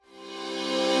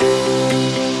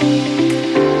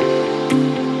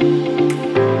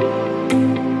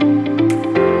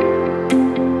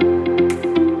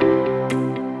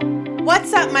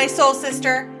soul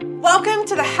sister. Welcome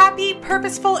to the Happy,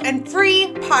 Purposeful, and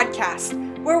Free podcast,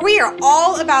 where we are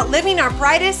all about living our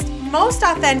brightest, most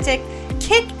authentic,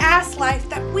 kick-ass life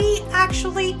that we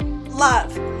actually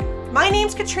love. My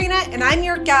name's Katrina, and I'm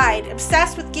your guide,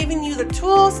 obsessed with giving you the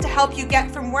tools to help you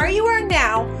get from where you are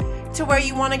now to where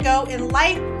you want to go in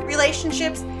life,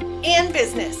 relationships, and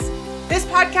business. This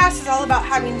podcast is all about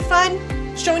having fun,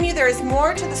 showing you there is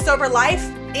more to the sober life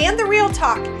and the real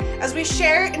talk as we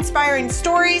share inspiring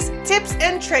stories, tips,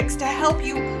 and tricks to help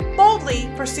you boldly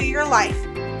pursue your life.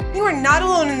 You are not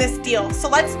alone in this deal, so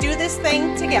let's do this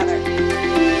thing together.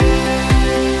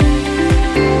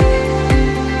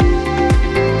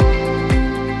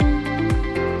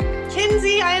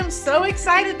 Kinsey, I am so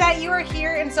excited that you are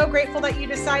here and so grateful that you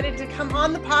decided to come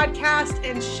on the podcast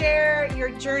and share your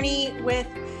journey with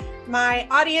my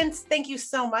audience. Thank you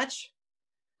so much.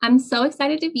 I'm so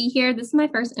excited to be here. This is my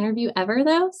first interview ever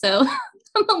though. So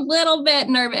I'm a little bit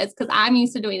nervous because I'm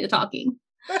used to doing the talking.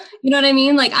 You know what I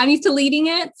mean? Like I'm used to leading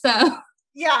it. So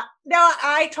yeah, no,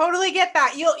 I totally get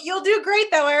that. You'll do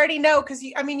great though. I already know because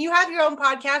you have your own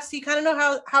podcast, so you kind of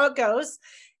know how it goes.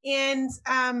 And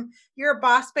you're a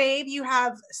boss babe. You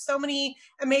have so many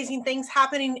amazing things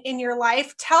happening in your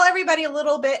life. Tell everybody a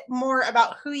little bit more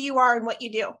about who you are and what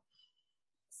you do.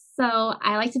 So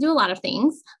I like to do a lot of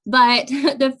things, but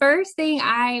the first thing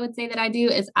I would say that I do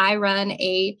is I run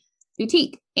a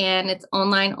boutique and it's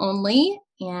online only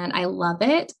and I love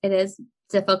it. It is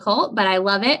difficult, but I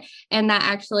love it. And that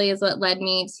actually is what led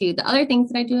me to the other things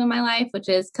that I do in my life, which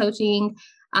is coaching.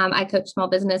 I coach small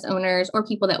business owners or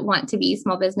people that want to be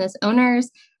small business owners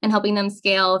and helping them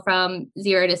scale from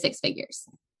 0 to 6 figures.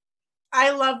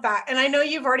 I love that. And I know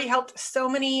you've already helped so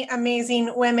many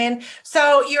amazing women.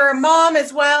 So you're a mom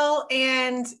as well.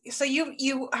 And so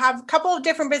you have a couple of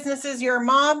different businesses. You're a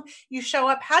mom, you show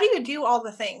up. How do you do all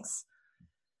the things?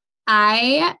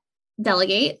 I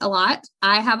delegate a lot.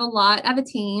 I have a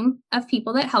team of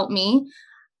people that help me.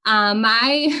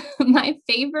 My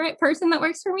favorite person that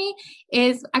works for me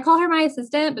is, I call her my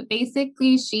assistant, but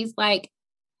basically she's like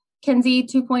Kinsey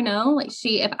 2.0. Like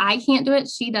if I can't do it,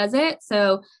 she does it.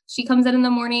 So she comes in the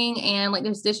morning and like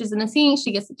there's dishes in the sink.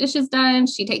 She gets the dishes done.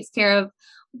 She takes care of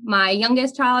my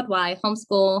youngest child while I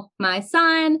homeschool my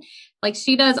son. Like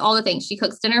she does all the things. She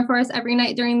cooks dinner for us every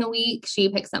night during the week. She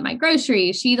picks up my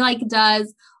groceries. She like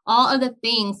does all of the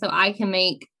things so I can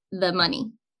make the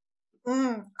money.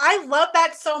 I love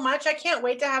that so much. I can't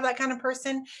wait to have that kind of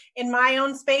person in my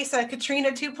own space, a Katrina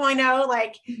 2.0.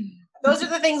 Like those are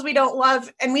the things we don't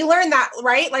love. And we learn that,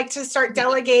 right? Like to start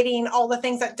delegating all the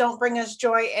things that don't bring us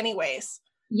joy anyways.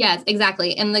 Yes,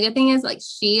 exactly. And the good thing is like,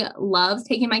 she loves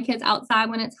taking my kids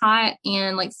outside when it's hot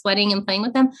and like sweating and playing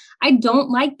with them. I don't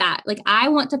like that. Like I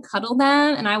want to cuddle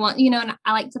them and I want, and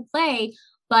I like to play,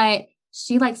 but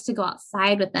she likes to go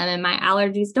outside with them and my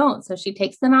allergies don't. So she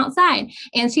takes them outside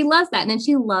and she loves that. And then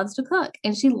she loves to cook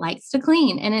and she likes to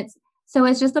clean. And it's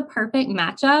just the perfect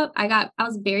matchup. I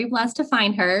was very blessed to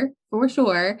find her for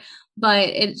sure,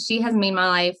 but she has made my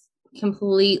life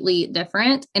completely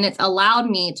different. And it's allowed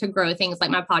me to grow things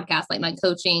like my podcast, like my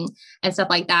coaching and stuff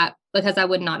like that, because I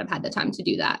would not have had the time to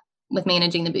do that with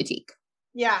managing the boutique.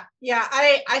 Yeah.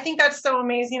 I think that's so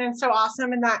amazing and so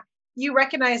awesome. And that you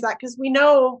recognize that, because we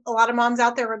know a lot of moms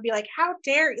out there would be like, how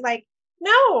dare you? Like,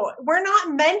 no, we're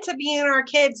not meant to be in our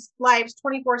kids' lives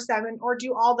 24/7 or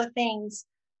do all the things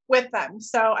with them.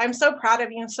 So I'm so proud of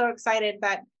you and so excited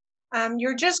that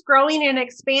you're just growing and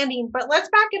expanding. But let's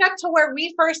back it up to where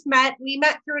we first met. We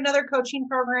met through another coaching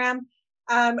program.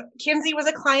 Kinsey was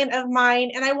a client of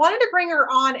mine, and I wanted to bring her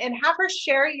on and have her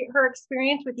share her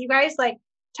experience with you guys. Like,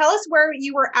 tell us where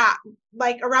you were at,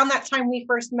 like around that time we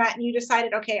first met, and you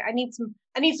decided, okay, I need some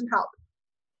help.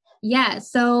 Yeah.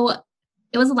 So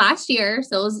it was last year.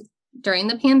 So it was during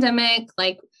the pandemic.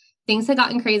 Like things had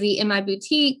gotten crazy in my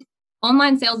boutique.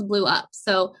 Online sales blew up.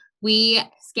 So we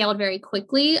scaled very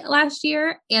quickly last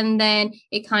year. And then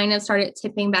it kind of started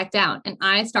tipping back down and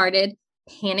I started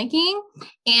panicking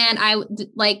and I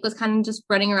was kind of just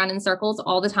running around in circles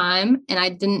all the time. And I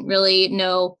didn't really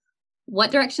know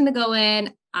what direction to go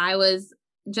in. I was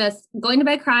just going to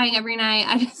bed crying every night.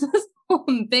 I just was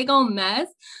a big old mess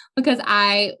because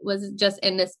I was just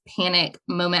in this panic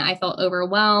moment. I felt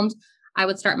overwhelmed. I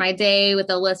would start my day with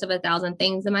a list of 1,000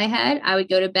 things in my head. I would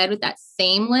go to bed with that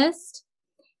same list.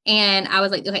 And I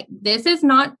was like, okay, this is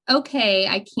not okay.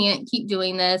 I can't keep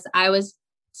doing this. I was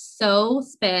so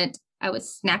spent. I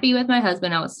was snappy with my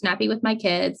husband. I was snappy with my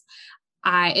kids.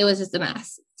 It was just a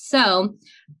mess. So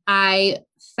I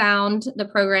found the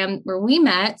program where we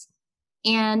met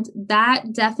And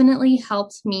that definitely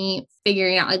helped me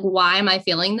figuring out like, why am I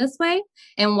feeling this way?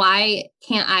 And why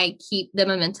can't I keep the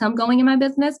momentum going in my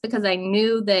business? Because I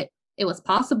knew that it was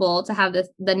possible to have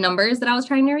the numbers that I was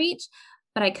trying to reach,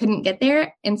 but I couldn't get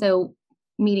there. And so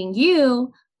meeting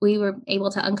you, we were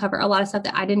able to uncover a lot of stuff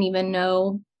that I didn't even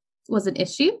know was an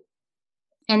issue.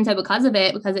 And so because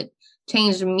it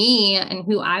changed me and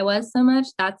who I was so much,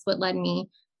 that's what led me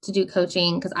to do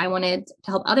coaching, because I wanted to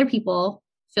help other people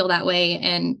feel that way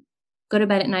and go to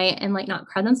bed at night and like not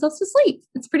cry themselves to sleep.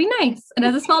 It's pretty nice. And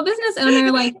as a small business owner,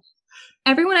 like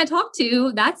everyone I talk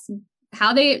to, that's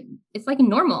how it's like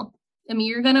normal. I mean,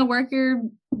 you're going to work your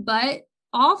butt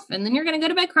off and then you're going to go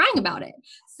to bed crying about it.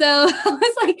 So I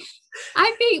was like,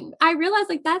 I realized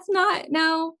like, that's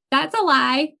a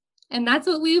lie. And that's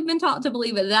what we've been taught to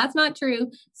believe, but that's not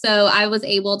true. So I was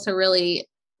able to really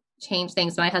change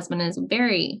things. My husband is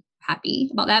very happy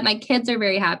about that. My kids are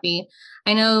very happy.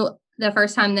 I know the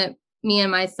first time that me and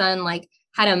my son like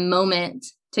had a moment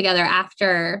together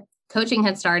after coaching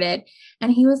had started,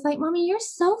 and he was like, "Mommy, you're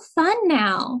so fun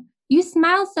now. You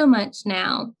smile so much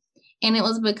now." And it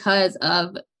was because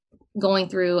of going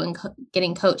through and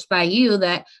getting coached by you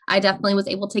that I definitely was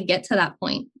able to get to that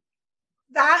point.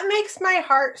 That makes my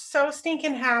heart so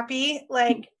stinking happy.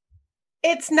 Like,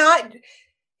 it's not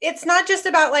just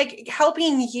about like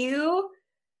helping you,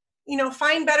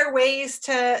 find better ways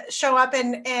to show up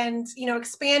and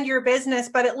expand your business,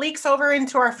 but it leaks over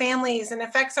into our families and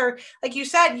affects our, like you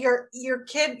said, your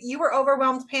kid, you were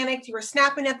overwhelmed, panicked, you were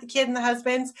snapping at the kid and the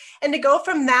husbands, and to go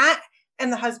from that,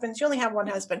 and the husbands, you only have one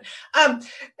husband.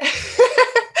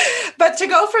 But to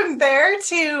go from there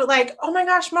to like, oh my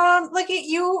gosh, Mom, look at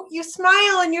you, you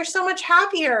smile and you're so much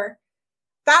happier.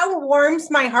 That warms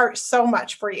my heart so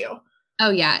much for you. Oh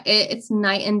yeah. It's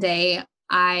night and day.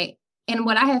 And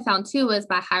what I have found too is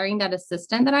by hiring that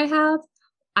assistant that I have,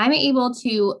 I'm able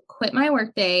to quit my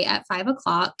workday at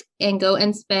 5:00 and go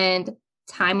and spend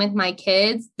time with my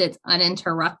kids that's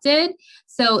uninterrupted.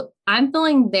 So I'm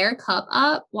filling their cup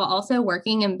up while also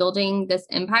working and building this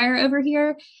empire over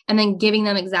here, and then giving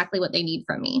them exactly what they need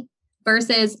from me,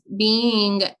 versus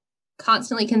being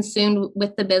constantly consumed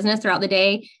with the business throughout the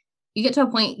day. You get to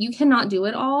a point you cannot do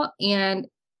it all. And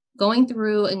going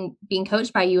through and being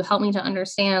coached by you helped me to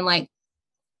understand, like,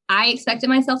 I expected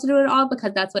myself to do it all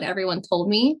because that's what everyone told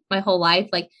me my whole life.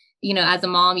 Like, as a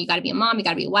mom, you got to be a mom, you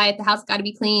got to be a wife, the house got to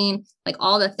be clean, like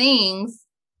all the things.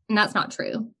 And that's not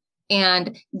true.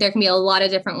 And there can be a lot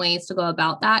of different ways to go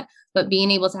about that. But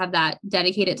being able to have that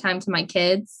dedicated time to my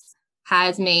kids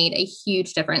has made a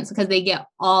huge difference, because they get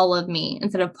all of me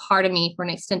instead of part of me for an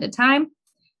extended time.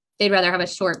 They'd rather have a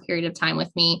short period of time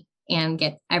with me and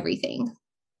get everything.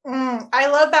 I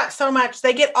love that so much.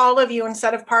 They get all of you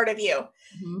instead of part of you.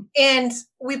 Mm-hmm. And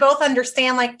we both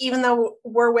understand, like, even though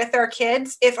we're with our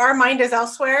kids, if our mind is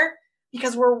elsewhere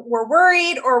because we're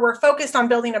worried or we're focused on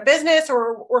building a business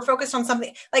or we're focused on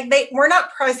something, like we're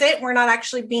not present. We're not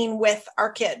actually being with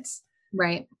our kids.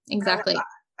 Right. Exactly.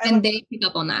 And they pick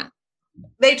up on that.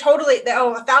 They totally,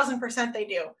 1,000% they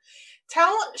do.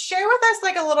 Share with us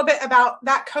like a little bit about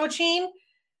that coaching.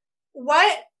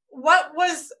 What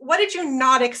did you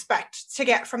not expect to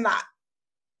get from that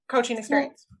coaching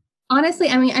experience? Well, honestly,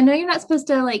 I mean, I know you're not supposed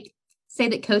to like say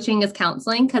that coaching is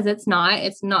counseling, because it's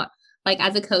not like,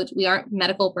 as a coach, we aren't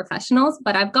medical professionals,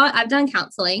 but I've done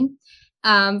counseling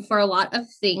for a lot of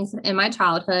things in my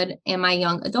childhood and my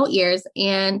young adult years.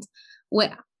 And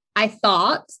what I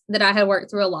thought that I had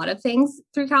worked through a lot of things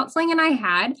through counseling, and I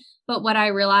had, but what I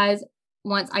realized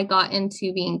once I got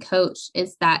into being coached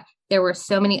is that there were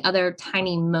so many other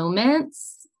tiny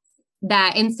moments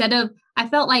that I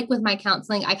felt like with my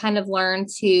counseling, I kind of learned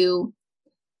to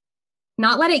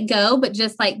not let it go, but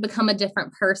just like become a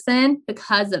different person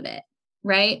because of it.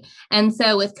 Right. And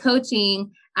so with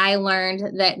coaching, I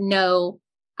learned that no,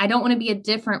 I don't want to be a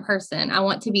different person. I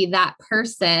want to be that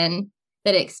person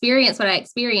that experienced what I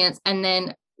experienced, and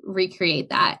then recreate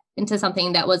that into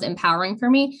something that was empowering for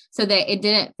me, so that it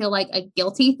didn't feel like a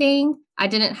guilty thing. I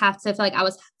didn't have to feel like I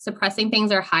was suppressing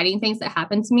things or hiding things that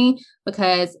happened to me,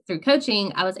 because through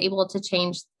coaching, I was able to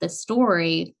change the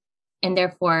story. And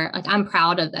therefore, like, I'm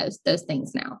proud of those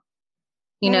things now.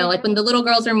 Like when the little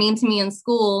girls are mean to me in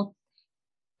school,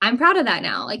 I'm proud of that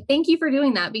now. Like, thank you for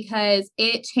doing that, because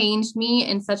it changed me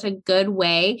in such a good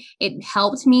way. It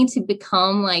helped me to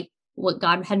become like what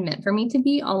God had meant for me to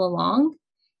be all along.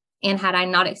 And had I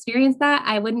not experienced that,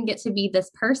 I wouldn't get to be this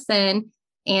person.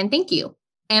 And thank you.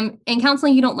 And in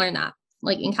counseling, you don't learn that.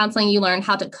 Like, in counseling, you learn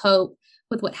how to cope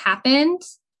with what happened,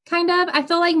 kind of. I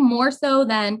feel like more so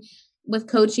than with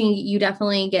coaching, you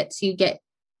definitely get to get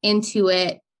into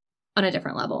it on a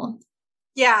different level.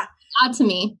 Yeah. odd to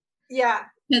me. Yeah.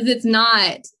 Because it's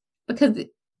not, because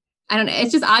I don't know.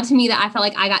 It's just odd to me that I felt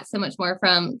like I got so much more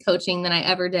from coaching than I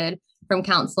ever did from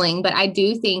counseling. But I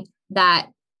do think that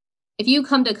if you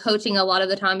come to coaching, a lot of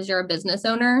the times you're a business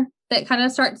owner that kind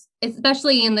of starts,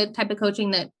 especially in the type of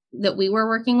coaching that we were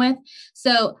working with.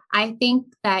 So I think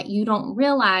that you don't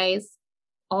realize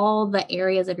all the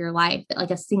areas of your life that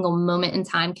like a single moment in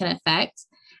time can affect,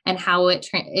 and how it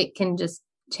can just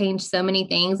change so many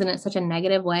things in such a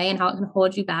negative way, and how it can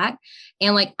hold you back.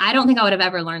 And like, I don't think I would have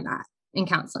ever learned that in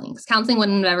counseling, because counseling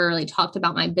wouldn't have ever really talked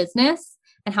about my business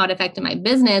and how it affected my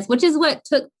business, which is what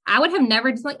I would have never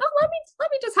just like, oh, let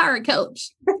me just hire a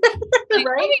coach. Like,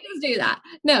 Right? let me just do that.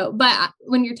 No, but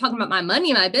when you're talking about my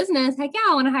money, my business, heck yeah,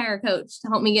 I want to hire a coach to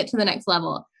help me get to the next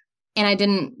level. And I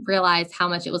didn't realize how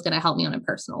much it was going to help me on a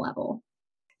personal level.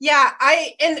 Yeah,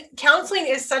 and counseling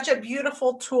is such a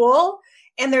beautiful tool,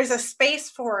 and there's a space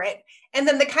for it. And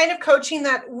then the kind of coaching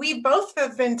that we both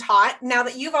have been taught, now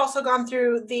that you've also gone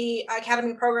through the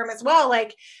academy program as well,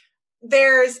 like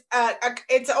there's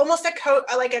it's almost a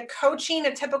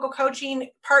typical coaching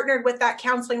partnered with that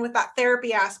counseling, with that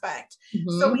therapy aspect.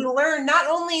 Mm-hmm. So we learn not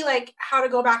only like how to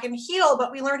go back and heal,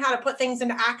 but we learn how to put things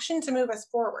into action to move us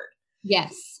forward.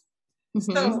 Yes.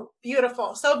 Mm-hmm. So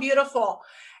beautiful. So beautiful.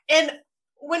 And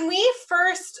when we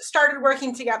first started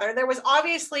working together, there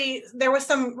was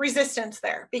some resistance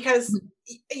there, because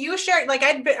you shared, like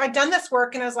I'd done this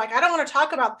work and I was like, I don't want to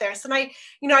talk about this. And I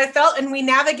felt, and we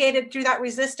navigated through that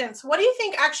resistance. What do you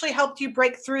think actually helped you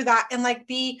break through that and like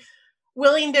be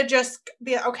willing to just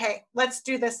be, okay, let's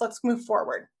do this. Let's move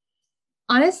forward.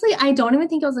 Honestly, I don't even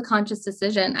think it was a conscious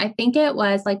decision. I think it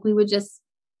was like, we would just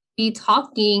be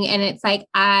talking, and it's like,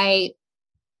 I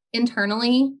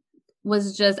internally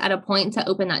was just at a point to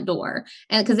open that door.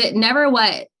 And because it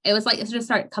was like, it just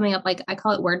started coming up, like I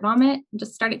call it word vomit, it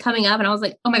just started coming up. And I was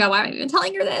like, oh my God, why am I even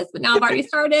telling her this? But now I've already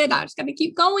started, I'm just going to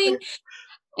keep going.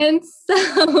 And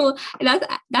so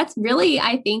that's really,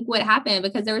 I think, what happened,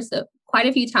 because there was quite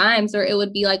a few times where it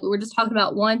would be like, we were just talking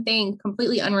about one thing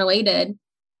completely unrelated.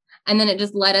 And then it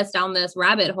just led us down this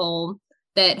rabbit hole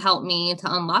that helped me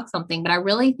to unlock something. But I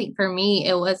really think for me,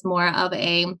 it was more of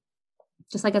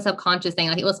just like a subconscious thing.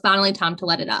 Like, it was finally time to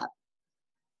let it up.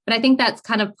 But I think that's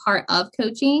kind of part of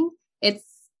coaching. It's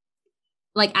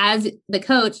like, as the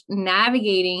coach,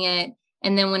 navigating it.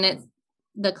 And then when it's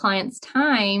the client's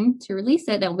time to release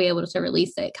it, they'll be able to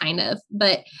release it, kind of.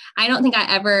 But I don't think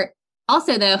I ever,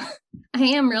 also though, I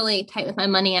am really tight with my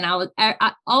money. And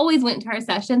I always went to our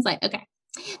sessions like, okay,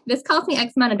 this cost me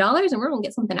X amount of dollars and we're going to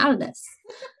get something out of this.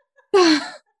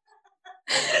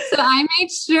 So I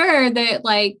made sure that,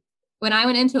 like, when I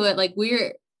went into it, like,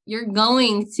 you're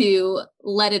going to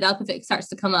let it up if it starts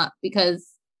to come up, because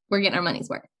we're getting our money's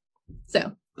worth.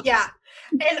 So, yeah.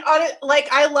 And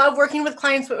I love working with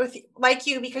clients with like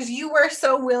you, because you were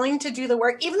so willing to do the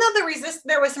work, even though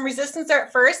there was some resistance there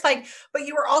at first, like, but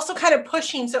you were also kind of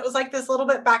pushing. So it was like this little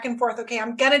bit back and forth. Okay,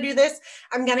 I'm going to do this.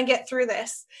 I'm going to get through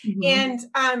this. Mm-hmm.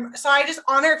 And so I just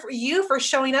honor you for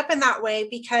showing up in that way,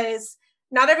 because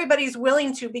not everybody's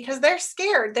willing to, because they're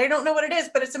scared. They don't know what it is,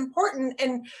 but it's important.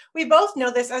 And we both know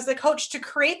this as a coach, to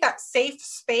create that safe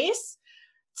space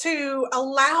to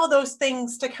allow those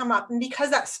things to come up. And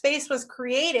because that space was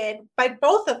created by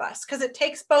both of us, because it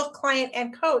takes both client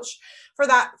and coach for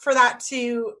that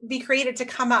to be created, to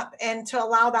come up, and to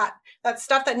allow that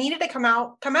stuff that needed to come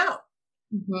out.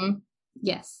 Mm-hmm.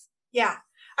 Yes. Yeah.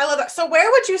 I love that. So where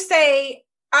would you say,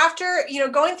 after,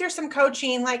 going through some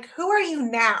coaching, like, who are you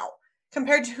now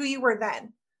compared to who you were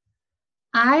then?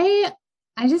 I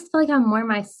just feel like I'm more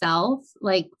myself.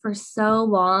 Like, for so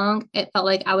long, it felt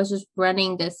like I was just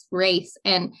running this race,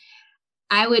 and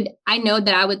I know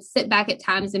that I would sit back at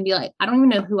times and be like, I don't even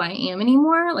know who I am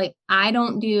anymore. Like, I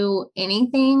don't do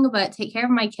anything but take care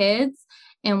of my kids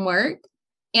and work.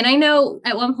 And I know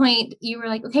at one point you were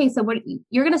like, okay, so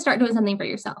you're going to start doing something for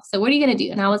yourself. So what are you going to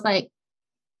do? And I was like,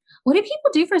 what do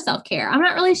people do for self-care? I'm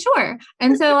not really sure.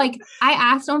 And so, like, I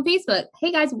asked on Facebook,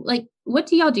 hey guys, like, what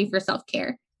do y'all do for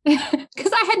self-care?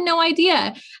 Because I had no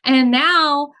idea. And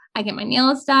now I get my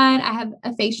nails done. I have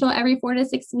a facial every 4 to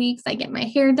 6 weeks. I get my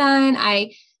hair done.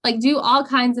 I like do all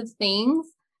kinds of things.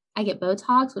 I get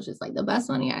Botox, which is like the best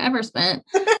money I ever spent.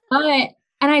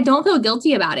 And I don't feel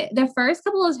guilty about it. The first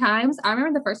couple of times, I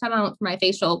remember the first time I went for my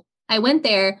facial, I went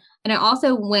there, and I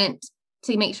also went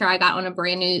to make sure I got on a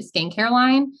brand new skincare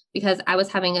line, because I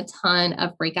was having a ton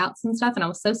of breakouts and stuff, and I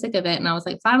was so sick of it. And I was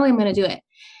like, finally, I'm going to do it.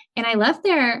 And I left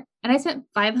there and I spent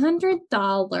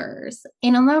 $500.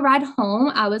 And on the ride home,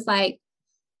 I was like,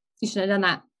 you should have done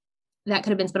that. That could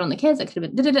have been spent on the kids. That could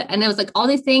have been, and it was like all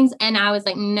these things. And I was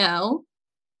like, no,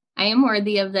 I am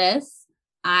worthy of this.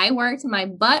 I worked my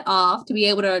butt off to be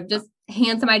able to just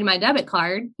hand somebody my debit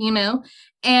card,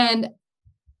 and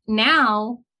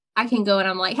now I can go and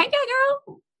I'm like, hey,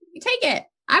 girl, you take it.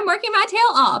 I'm working my tail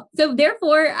off. So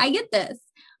therefore I get this.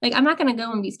 Like, I'm not going to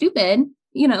go and be stupid,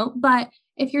 but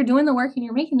if you're doing the work and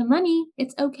you're making the money,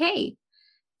 it's okay.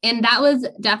 And that was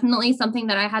definitely something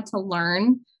that I had to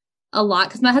learn a lot,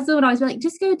 because my husband would always be like,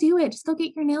 just go do it. Just go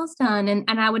get your nails done. And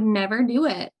I would never do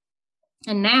it.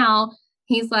 And now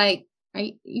he's like,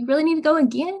 you really need to go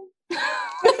again?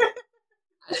 I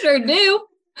sure do.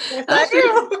 Yes, I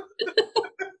do.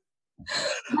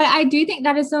 But I do think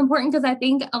that is so important, because I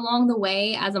think along the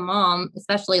way as a mom,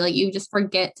 especially, like, you just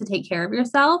forget to take care of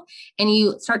yourself and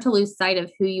you start to lose sight of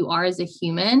who you are as a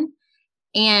human.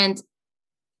 And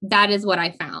that is what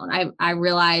I found. I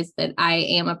realized that I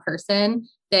am a person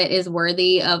that is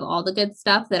worthy of all the good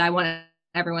stuff that I want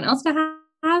everyone else to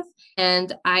have.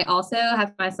 And I also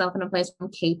have myself in a place where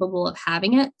I'm capable of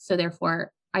having it. So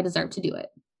therefore I deserve to do it.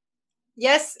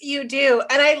 Yes, you do.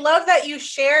 And I love that you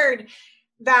shared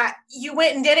that you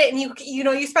went and did it, and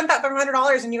you spent that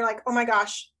 $500 and you're like, oh my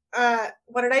gosh,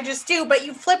 what did I just do? But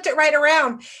you flipped it right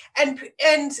around. And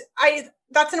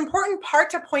that's an important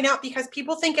part to point out, because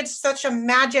people think it's such a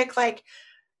magic, like,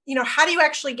 how do you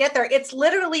actually get there? It's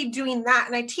literally doing that.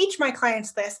 And I teach my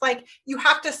clients this, like, you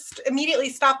have to immediately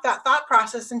stop that thought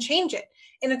process and change it.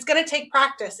 And it's going to take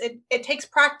practice. It takes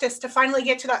practice to finally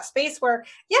get to that space where,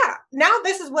 yeah, now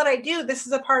this is what I do. This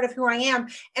is a part of who I am,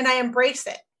 and I embrace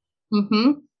it.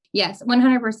 Mm-hmm. Yes,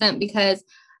 100%. Because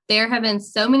there have been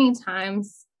so many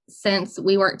times since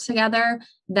we worked together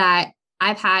that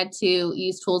I've had to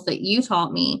use tools that you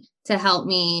taught me to help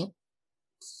me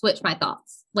switch my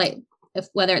thoughts. Like,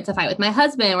 whether it's a fight with my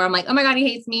husband where I'm like, oh my God, he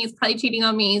hates me. He's probably cheating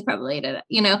on me. He's probably,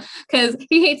 because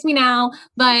he hates me now.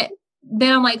 But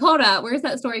then I'm like, hold up, where's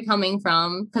that story coming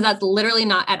from? Because that's literally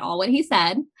not at all what he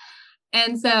said.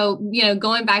 And so,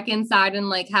 going back inside and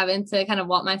like having to kind of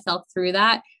walk myself through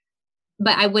that.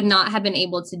 But I would not have been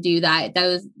able to do that.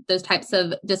 Those types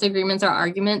of disagreements or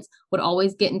arguments would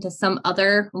always get into some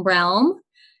other realm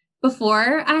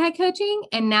before I had coaching.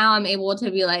 And now I'm able to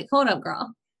be like, hold up,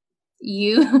 girl,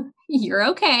 you're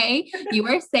okay. You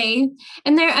are safe.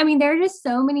 And there are just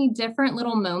so many different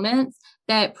little moments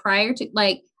that prior to,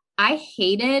 like, I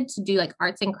hated to do like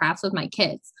arts and crafts with my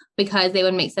kids because they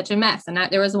would make such a mess. And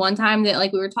there was one time that,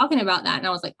 like, we were talking about that, and I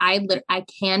was like, I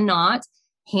cannot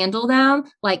handle them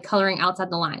like coloring outside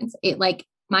the lines. It, like,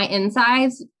 my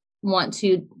insides want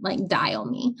to like die on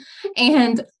me,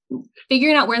 and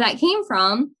figuring out where that came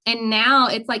from. And now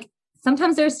it's like,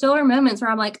 sometimes there still are moments where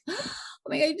I'm like, oh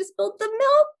my God, you just spilled the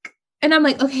milk. And I'm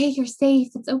like, okay, you're safe.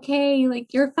 It's okay.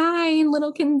 Like, you're fine,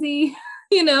 little Kinsey,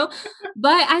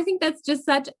 but I think that's just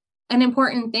such an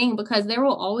important thing, because there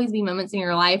will always be moments in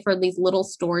your life where these little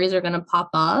stories are going to pop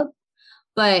up.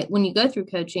 But when you go through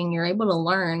coaching, you're able to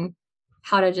learn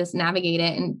how to just navigate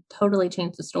it and totally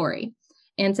change the story.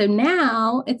 And so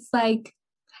now it's like,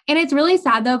 and it's really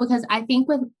sad though, because I think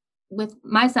with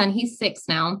my son, he's 6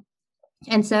 now.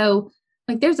 And so,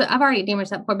 like, I've already damaged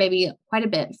that poor baby quite a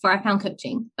bit before I found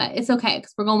coaching, but it's okay,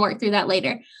 because we're going to work through that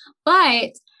later.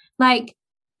 But like,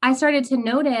 I started to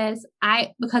notice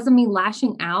because of me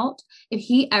lashing out, if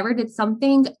he ever did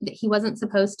something that he wasn't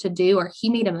supposed to do, or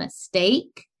he made a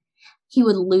mistake, he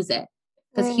would lose it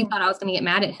because he thought I was going to get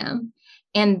mad at him.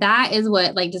 And that is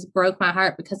what, like, just broke my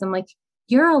heart, because I'm like,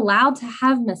 you're allowed to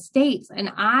have mistakes.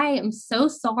 And I am so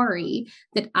sorry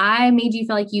that I made you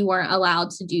feel like you weren't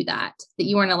allowed to do that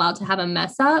you weren't allowed to have a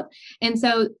mess up. And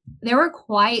so there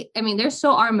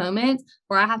still are moments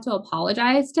where I have to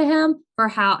apologize to him for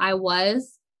how I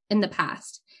was in the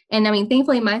past. And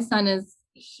thankfully my son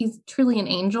he's truly an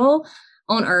angel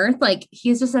on earth. Like,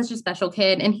 he's just such a special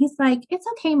kid. And he's like, it's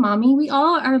okay, mommy. We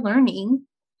all are learning.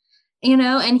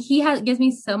 And he gives me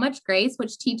so much grace,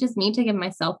 which teaches me to give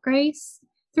myself grace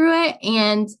through it.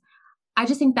 And I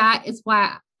just think that is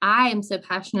why I am so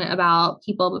passionate about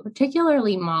people, but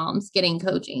particularly moms, getting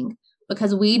coaching,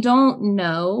 because we don't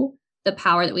know the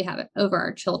power that we have over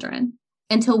our children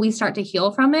until we start to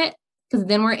heal from it, because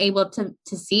then we're able to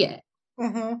see it.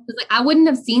 Mm-hmm. Like, I wouldn't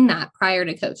have seen that prior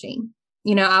to coaching.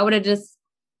 I would have just,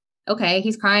 okay,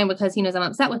 he's crying because he knows I'm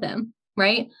upset with him.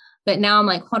 Right. But now I'm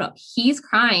like, hold up, he's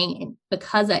crying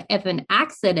because of an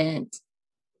accident.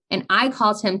 And I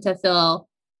caused him to feel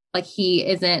like he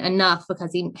isn't enough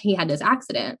because he had this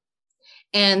accident.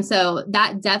 And so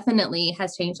that definitely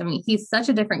has changed. He's such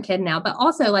a different kid now, but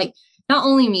also, like, not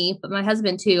only me, but my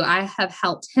husband too. I have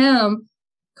helped him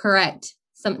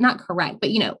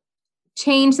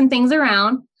change some things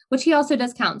around, which he also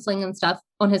does counseling and stuff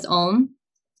on his own.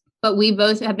 But we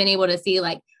both have been able to see,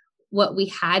 like, what we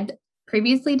had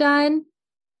previously done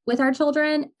with our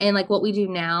children and like what we do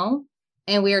now.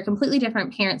 And we are completely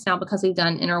different parents now because we've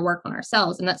done inner work on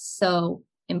ourselves. And that's so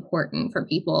important for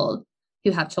people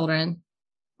who have children.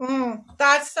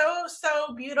 That's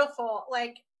so beautiful.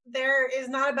 Like, there is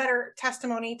not a better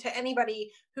testimony to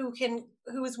anybody who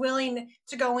is willing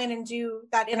to go in and do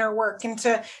that inner work and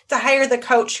to hire the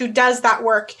coach who does that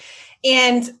work.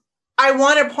 And I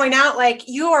want to point out, like,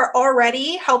 you are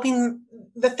already helping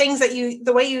the things that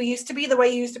the way you used to be, the way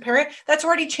you used to parent, that's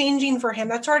already changing for him.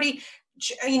 That's already,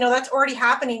 that's already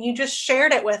happening. You just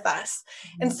shared it with us.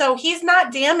 And so he's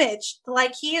not damaged.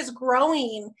 Like, he is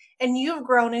growing and you've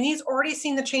grown and he's already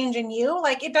seen the change in you.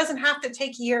 Like, it doesn't have to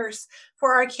take years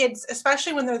for our kids,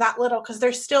 especially when they're that little, because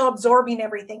they're still absorbing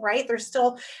everything, right? They're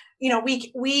still,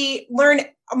 we learn,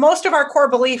 most of our core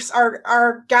beliefs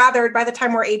are gathered by the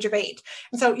time we're age of 8.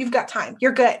 And so you've got time,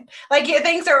 you're good. Like,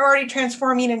 things are already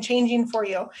transforming and changing for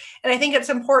you. And I think it's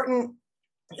important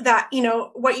that,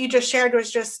 what you just shared was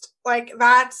just like,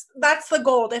 that's the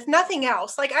gold, if nothing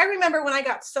else. Like, I remember when I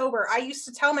got sober, I used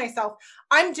to tell myself,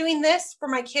 I'm doing this for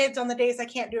my kids on the days I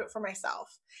can't do it for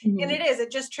myself. Mm-hmm. And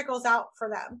it just trickles out for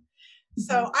them. Mm-hmm.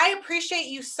 So I appreciate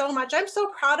you so much. I'm so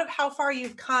proud of how far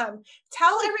you've come.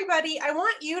 Tell everybody, I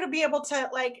want you to be able to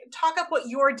like talk up what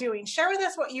you're doing. Share with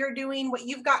us what you're doing, what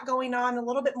you've got going on, a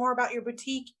little bit more about your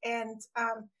boutique and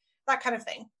that kind of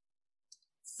thing.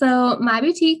 So my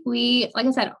boutique, like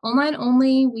I said, online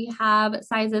only. We have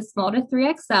sizes small to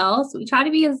 3XL. So we try to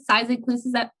be as size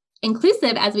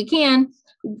inclusive as we can.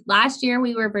 Last year,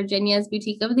 we were Virginia's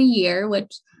Boutique of the Year,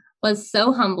 which was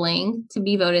so humbling to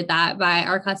be voted that by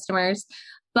our customers.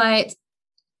 But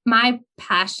my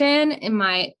passion and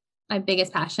my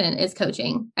biggest passion is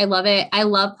coaching. I love it. I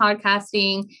love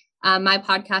podcasting. My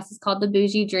podcast is called The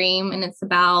Bougie Dream, and it's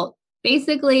about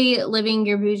basically living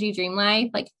your bougie dream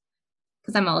life. Like,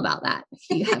 because I'm all about that.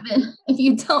 If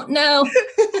you don't know,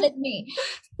 it's me.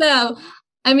 So,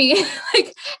 I mean,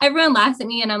 like, everyone laughs at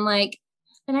me and I'm like,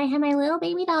 and I have my little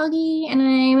baby doggy and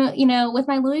I'm, with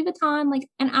my Louis Vuitton, like,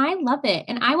 and I love it.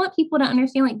 And I want people to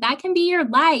understand, like, that can be your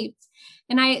life.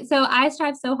 And so I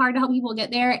strive so hard to help people get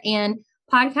there. And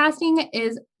podcasting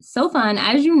is so fun.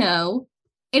 As you know,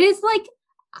 it is like,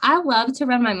 I love to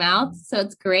run my mouth. So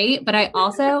it's great. But I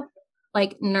also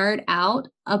like nerd out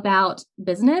about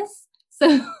business.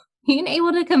 So being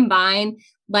able to combine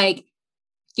like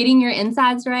getting your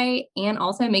insides right and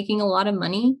also making a lot of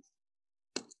money,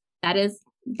 that is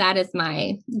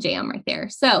my jam right there.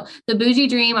 So The Bougie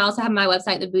Dream, I also have my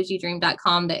website,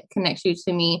 thebougiedream.com, that connects you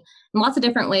to me in lots of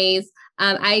different ways.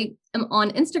 I am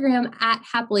on Instagram at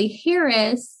Happily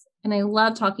Harris, and I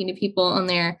love talking to people on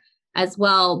there as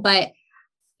well. But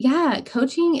yeah,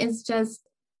 coaching is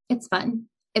it's fun.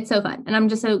 It's so fun. And I'm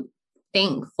just so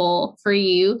thankful for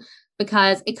you,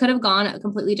 because it could have gone a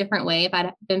completely different way if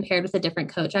I'd been paired with a different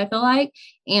coach, I feel like.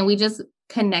 And we just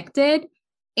connected.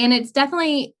 And it's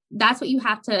definitely, that's what you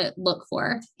have to look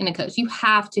for in a coach. You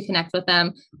have to connect with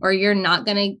them, or you're not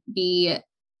going to be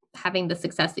having the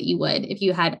success that you would if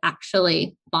you had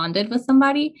actually bonded with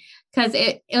somebody. Because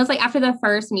it was like after the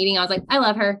first meeting, I was like, I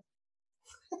love her.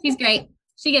 She's great.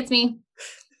 She gets me.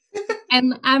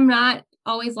 And I'm not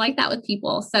always like that with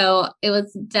people. So it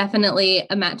was definitely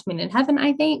a match made in heaven,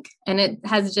 I think. And it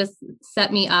has just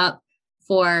set me up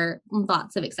for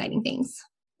lots of exciting things.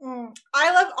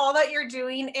 I love all that you're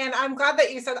doing. And I'm glad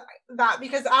that you said that,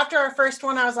 because after our first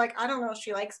one, I was like, I don't know if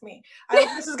she likes me. I don't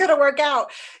think this is going to work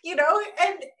out, and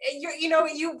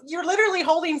you're literally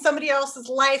holding somebody else's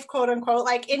life, quote unquote,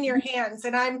 like in your hands.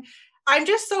 And I'm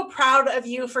just so proud of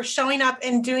you for showing up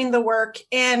and doing the work.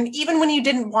 And even when you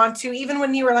didn't want to, even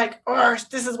when you were like, oh,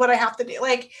 this is what I have to do.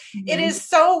 Like, It is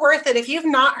so worth it. If you've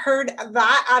not heard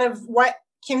that out of what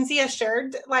Kinsey has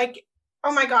shared, like,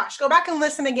 oh my gosh, go back and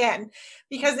listen again,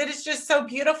 because it is just so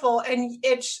beautiful. And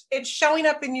it's showing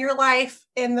up in your life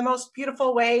in the most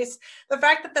beautiful ways. The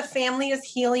fact that the family is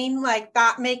healing, like,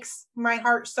 that makes my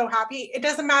heart so happy. It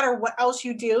doesn't matter what else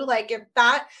you do. Like, if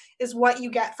that is what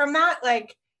you get from that,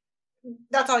 like,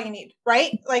 that's all you need,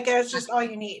 right? Like, it's just all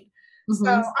you need. Mm-hmm.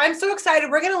 So I'm so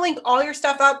excited. We're going to link all your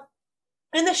stuff up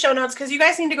in the show notes, because you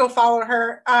guys need to go follow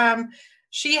her.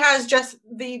 She has just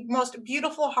the most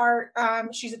beautiful heart.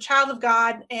 She's a child of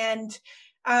God, and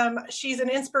she's an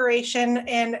inspiration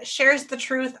and shares the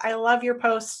truth. I love your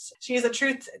posts. She is a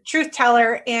truth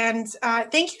teller. And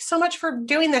thank you so much for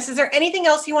doing this. Is there anything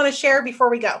else you want to share before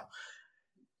we go?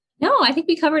 No, I think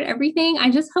we covered everything.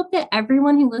 I just hope that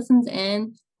everyone who listens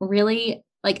in really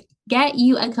like get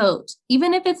you a coach,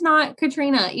 even if it's not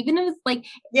Katrina, even if it's like,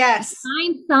 yes,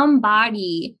 find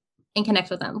somebody and connect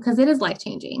with them, because it is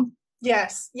life-changing.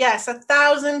 Yes,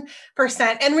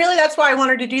 1,000%. And really, that's why I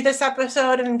wanted to do this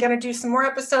episode, and I'm going to do some more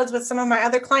episodes with some of my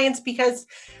other clients, because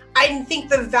I think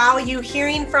the value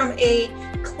hearing from a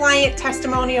client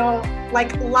testimonial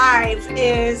like live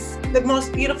is the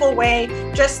most beautiful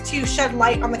way just to shed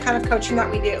light on the kind of coaching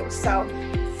that we do. So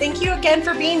thank you again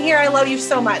for being here. I love you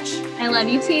so much. I love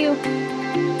you too.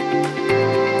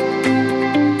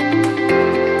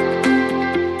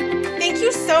 Thank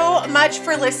you so much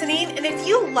for listening. And if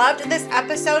you loved this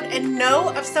episode and know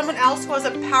of someone else who has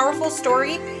a powerful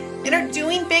story and are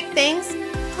doing big things,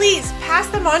 please pass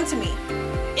them on to me.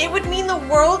 It would mean the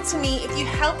world to me if you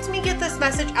helped me get this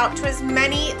message out to as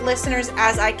many listeners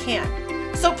as I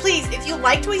can. So please, if you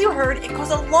liked what you heard, it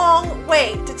goes a long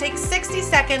way to take 60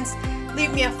 seconds,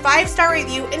 leave me a 5-star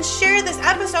review, and share this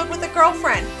episode with a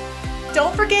girlfriend.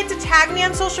 Don't forget to tag me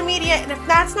on social media, and if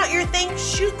that's not your thing,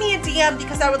 shoot me a DM,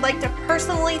 because I would like to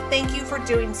personally thank you for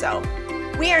doing so.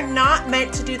 We are not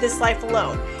meant to do this life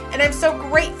alone, and I'm so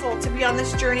grateful to be on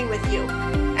this journey with you.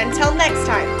 Until next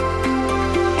time.